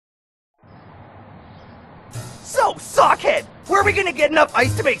So, Sockhead, where are we gonna get enough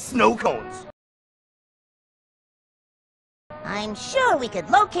ice to make snow cones? I'm sure we could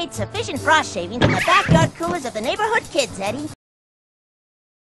locate sufficient frost shavings in the backyard coolers of the neighborhood kids, Eddie.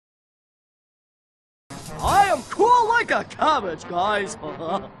 I am cool like a cabbage, guys.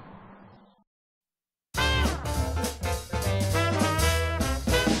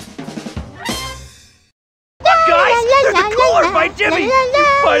 Guys, there's a cooler by Jimmy! You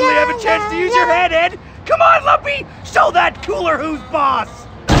finally have a chance to use your head, Ed! Come on, Lumpy! Show that cooler who's boss!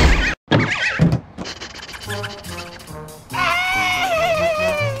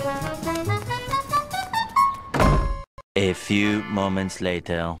 A few moments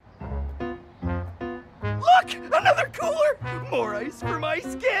later. Look! Another cooler! More ice for my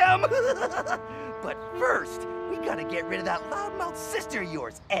scam! But first, we gotta get rid of that loudmouth sister of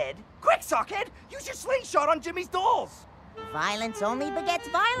yours, Ed. Quick, Sockhead! Use your slingshot on Jimmy's dolls! Violence only begets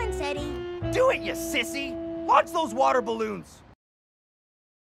violence, Eddie. Do it, you sissy! Launch those water balloons!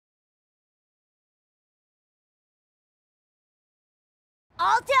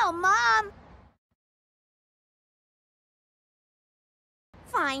 I'll tell Mom!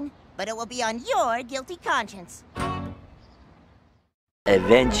 Fine, but it will be on your guilty conscience.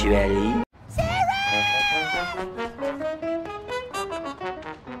 Eventually.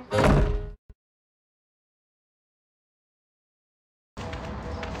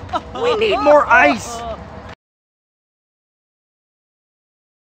 We need more ice!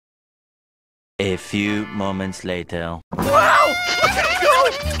 A few moments later. Wow! Look at him go!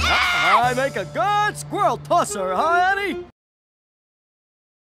 I make a good squirrel tosser, huh, Eddie?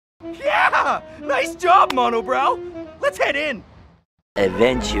 Yeah! Nice job, Monobrow! Let's head in!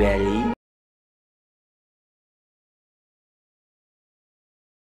 Eventually.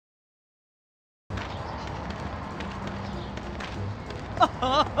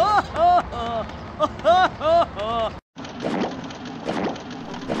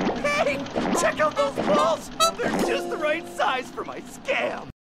 Hey! Check out those balls! They're just the right size for my scam!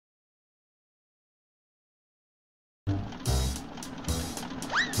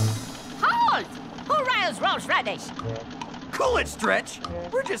 Halt! Who riles Rolls Radish? Cool it, Stretch!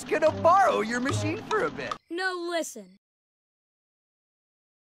 We're just gonna borrow your machine for a bit. No, listen.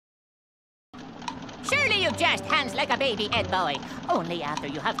 Surely you've just hands like a baby, Ed boy. Only after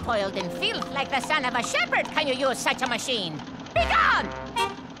you have toiled in filth like the son of a shepherd can you use such a machine. Be gone!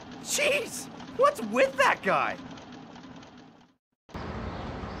 Jeez! What's with that guy?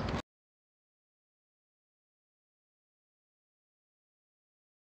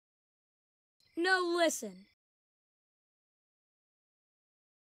 No, listen.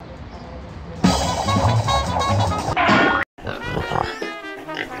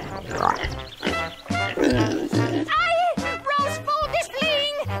 Rolls food is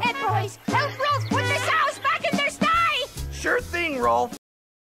fleeing! Ed boys, help Rolls put the sows back in their sty! Sure thing, Rolf.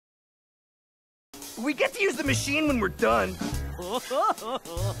 We get to use the machine when we're done.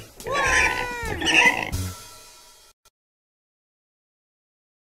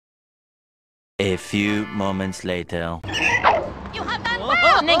 A few moments later. You have done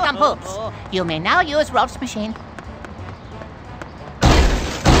well, nincompoops! You may now use Rolf's machine.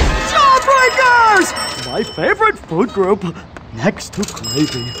 Jawbreakers! My favorite food group, next to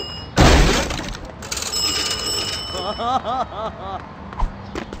gravy.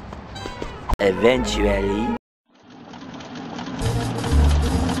 Eventually.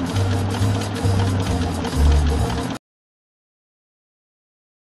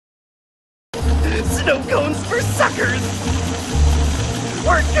 Snow cones for suckers!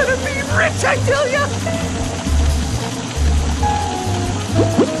 We're gonna be rich, I tell ya!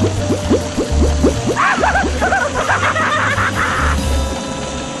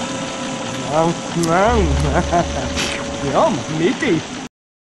 Yum, meaty.